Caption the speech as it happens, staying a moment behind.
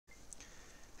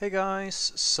Hey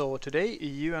guys, so today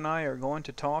you and I are going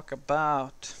to talk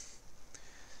about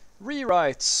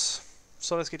rewrites.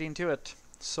 So let's get into it.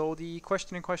 So the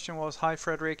question in question was, hi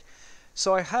Frederick,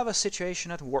 so I have a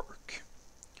situation at work.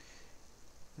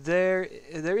 There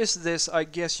is this, I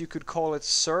guess you could call it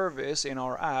service in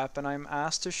our app, and I'm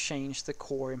asked to change the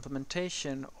core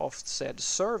implementation of said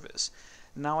service.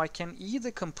 Now I can either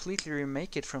completely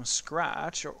remake it from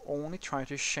scratch or only try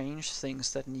to change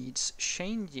things that needs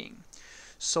changing.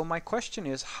 So my question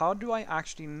is, how do I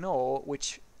actually know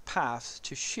which path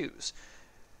to choose?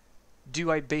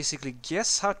 Do I basically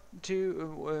guess how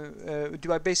to?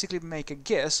 Do I basically make a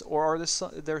guess, or are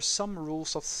there some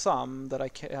rules of thumb that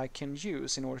I can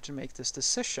use in order to make this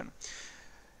decision?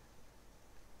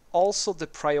 Also, the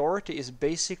priority is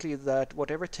basically that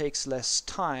whatever takes less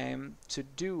time to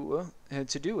do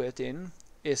it in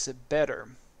is better.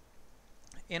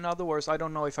 In other words, I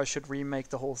don't know if I should remake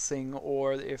the whole thing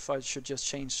or if I should just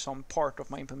change some part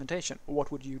of my implementation. What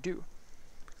would you do?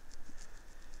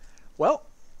 Well,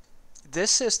 I'm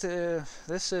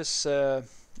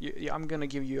gonna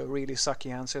give you a really sucky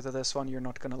answer to this one. You're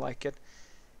not gonna like it.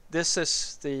 This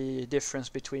is the difference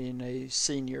between a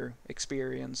senior,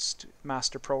 experienced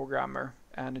master programmer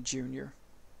and a junior.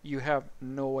 You have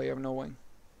no way of knowing,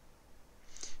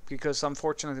 because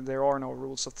unfortunately there are no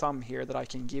rules of thumb here that I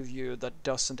can give you that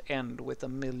doesn't end with a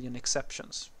million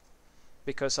exceptions.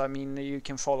 Because I mean, you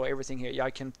can follow everything here.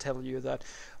 I can tell you that,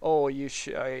 oh,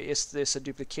 is this a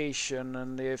duplication,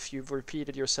 and if you've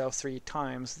repeated yourself 3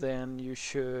 times, then you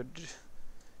should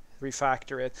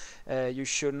refactor it. You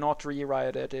should not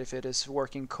rewrite it if it is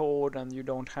working code and you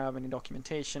don't have any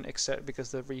documentation, except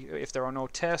because if there are no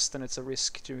tests, then it's a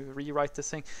risk to rewrite the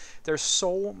thing. There's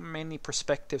so many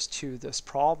perspectives to this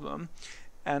problem,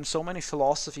 and so many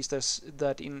philosophies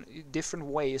that in different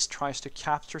ways tries to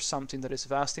capture something that is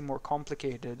vastly more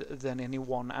complicated than any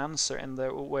one answer, and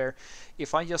where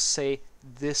if I just say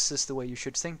this is the way you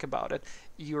should think about it,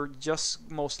 you're just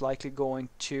most likely going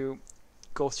to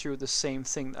go through the same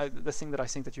thing, the thing that I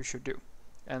think that you should do.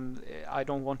 And I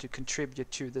don't want to contribute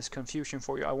to this confusion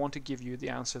for you. I want to give you the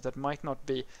answer that might not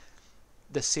be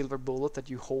the silver bullet that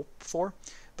you hope for,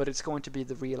 but it's going to be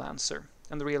the real answer.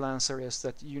 And the real answer is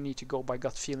that you need to go by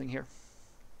gut feeling here.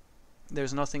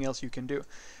 There's nothing else you can do.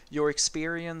 Your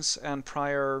experience and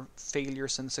prior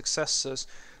failures and successes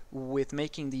with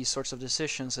making these sorts of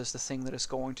decisions is the thing that is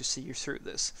going to see you through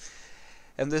this.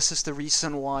 And this is the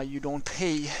reason why you don't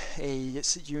pay a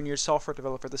junior software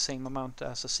developer the same amount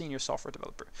as a senior software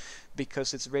developer,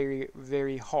 because it's very,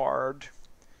 very hard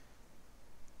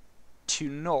to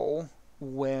know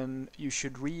when you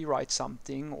should rewrite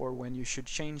something or when you should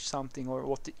change something, or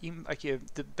what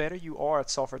the better you are at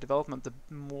software development, the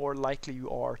more likely you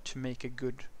are to make a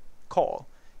good call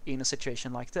in a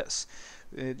situation like this.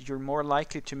 You're more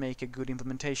likely to make a good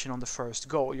implementation on the first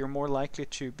go. You're more likely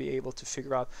to be able to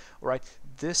figure out, all right,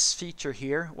 this feature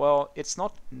here, well, it's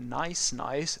not nice,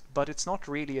 but it's not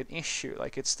really an issue.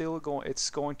 Like, it's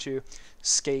going to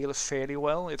scale fairly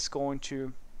well. It's going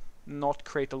to not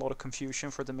create a lot of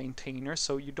confusion for the maintainer,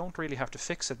 so you don't really have to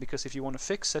fix it, because if you want to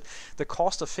fix it, the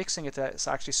cost of fixing it is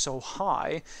actually so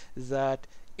high that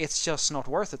it's just not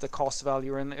worth it, the cost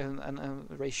value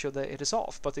and ratio that it is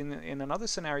off. But in another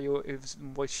scenario,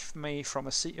 which may from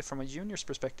a junior's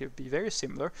perspective be very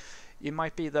similar, it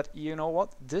might be that, you know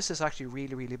what, this is actually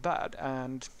really, really bad,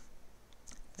 and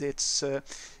it's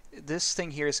this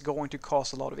thing here is going to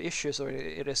cause a lot of issues, or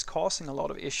it is causing a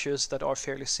lot of issues that are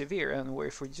fairly severe, and where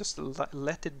if we just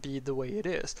let it be the way it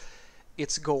is,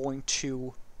 it's going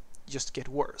to just get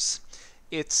worse.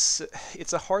 It's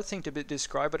a hard thing to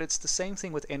describe, but it's the same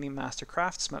thing with any master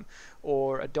craftsman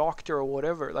or a doctor or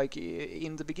whatever. Like,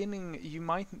 in the beginning, you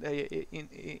might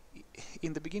in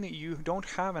the beginning you don't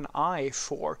have an eye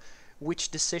for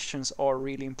which decisions are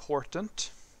really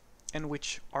important and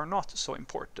which are not so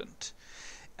important.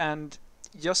 And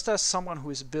just as someone who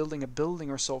is building a building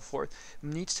or so forth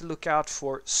needs to look out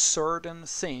for certain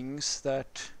things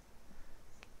that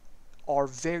are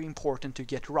very important to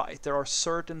get right. There are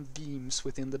certain beams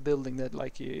within the building that,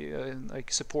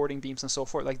 like supporting beams and so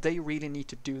forth, like they really need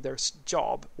to do their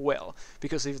job well,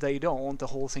 because if they don't, the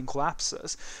whole thing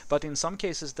collapses. But in some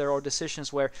cases, there are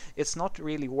decisions where it's not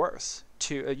really worth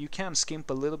to. You can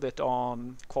skimp a little bit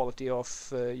on quality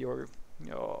of your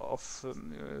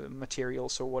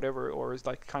materials or whatever, or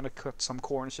like kind of cut some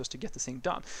corners just to get the thing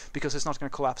done, because it's not going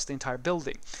to collapse the entire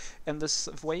building. And this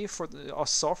way for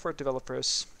us software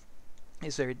developers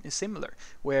is very similar,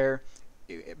 where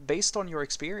based on your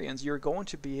experience, you're going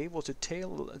to be able to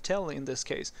tell in this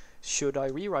case, should I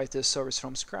rewrite this service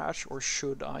from scratch, or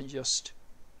should I just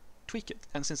tweak it.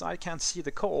 And since I can't see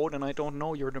the code and I don't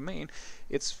know your domain,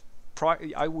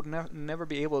 I would never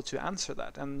be able to answer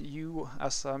that. And you,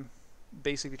 as I'm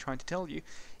basically trying to tell you,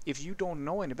 if you don't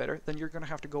know any better, then you're going to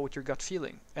have to go with your gut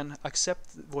feeling and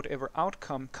accept whatever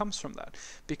outcome comes from that.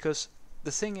 Because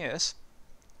the thing is,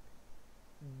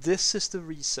 this is the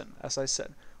reason, as I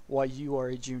said, why you are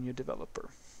a junior developer.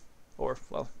 Or,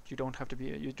 well, you don't have to be,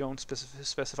 you don't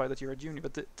specify that you're a junior,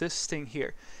 but this thing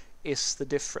here is the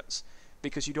difference.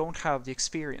 Because you don't have the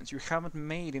experience, you haven't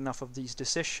made enough of these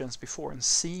decisions before and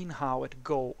seen how it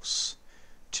goes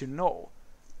to know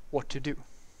what to do.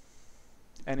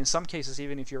 And in some cases,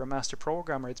 even if you're a master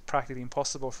programmer, it's practically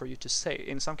impossible for you to say.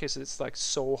 In some cases, it's like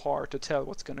so hard to tell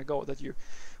what's going to go that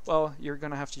you're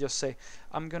going to have to just say,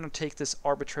 I'm going to take this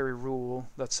arbitrary rule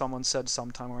that someone said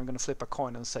sometime, or I'm going to flip a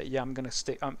coin and say, yeah, I'm going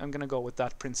to go with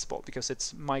that principle because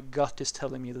it's my gut is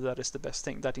telling me that that is the best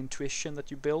thing. That intuition that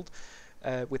you build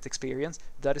with experience,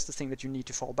 that is the thing that you need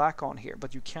to fall back on here.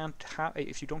 But you can't have,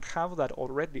 if you don't have that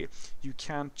already, you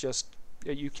can't just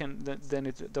then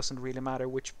it doesn't really matter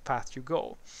which path you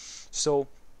go. So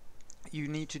you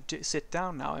need to sit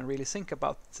down now and really think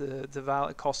about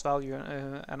the cost value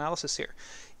analysis here.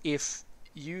 If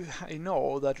you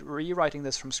know that rewriting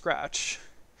this from scratch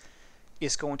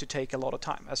is going to take a lot of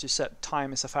time, as you said,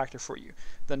 time is a factor for you,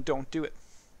 then don't do it.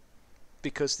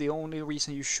 Because the only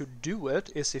reason you should do it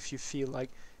is if you feel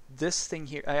like this thing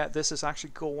here, this is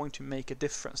actually going to make a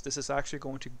difference. This is actually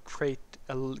going to create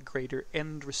a greater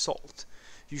end result.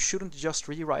 You shouldn't just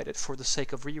rewrite it for the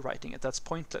sake of rewriting it. That's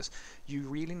pointless. You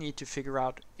really need to figure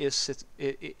out, is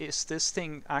this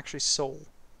thing actually so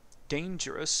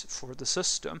dangerous for the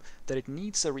system that it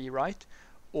needs a rewrite,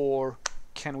 or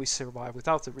can we survive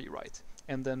without the rewrite?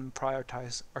 And then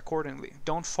prioritize accordingly.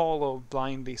 Don't follow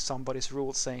blindly somebody's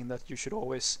rules saying that you should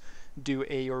always do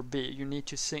A or B. You need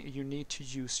to think, you need to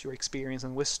use your experience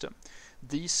and wisdom.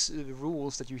 These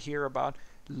rules that you hear about,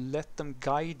 let them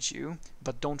guide you,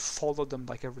 but don't follow them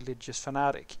like a religious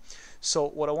fanatic. So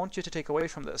what I want you to take away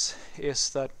from this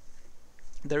is that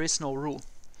there is no rule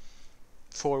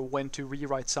for when to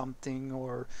rewrite something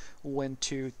or when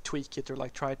to tweak it or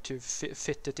like try to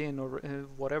fit it in or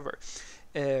whatever.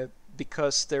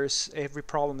 Because every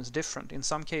problem is different. In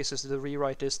some cases the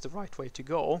rewrite is the right way to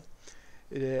go,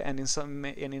 and in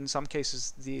some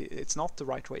cases it's not the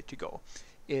right way to go.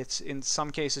 In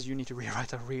some cases you need to rewrite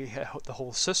the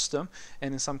whole system,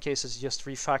 and in some cases just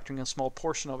refactoring a small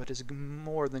portion of it is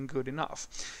more than good enough.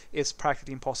 It's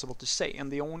practically impossible to say, and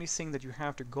the only thing that you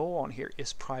have to go on here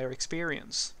is prior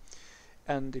experience.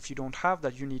 And if you don't have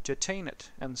that, you need to attain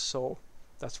it. And so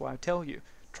that's why I tell you,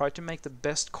 try to make the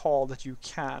best call that you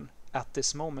can at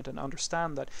this moment, and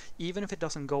understand that even if it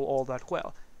doesn't go all that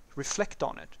well, reflect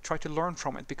on it, try to learn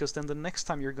from it, because then the next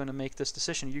time you're going to make this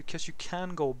decision, because you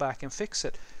can go back and fix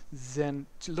it, then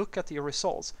look at your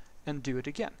results and do it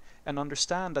again, and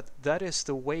understand that that is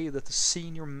the way that the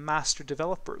senior master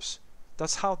developers,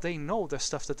 that's how they know the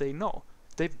stuff that they know.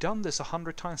 They've done this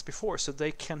 100 times before, so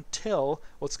they can tell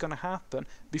what's going to happen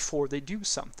before they do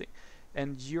something.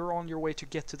 And you're on your way to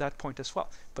get to that point as well.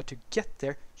 But to get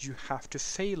there, you have to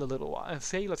fail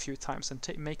a few times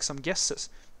and make some guesses,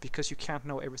 because you can't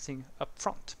know everything up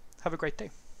front. Have a great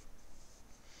day.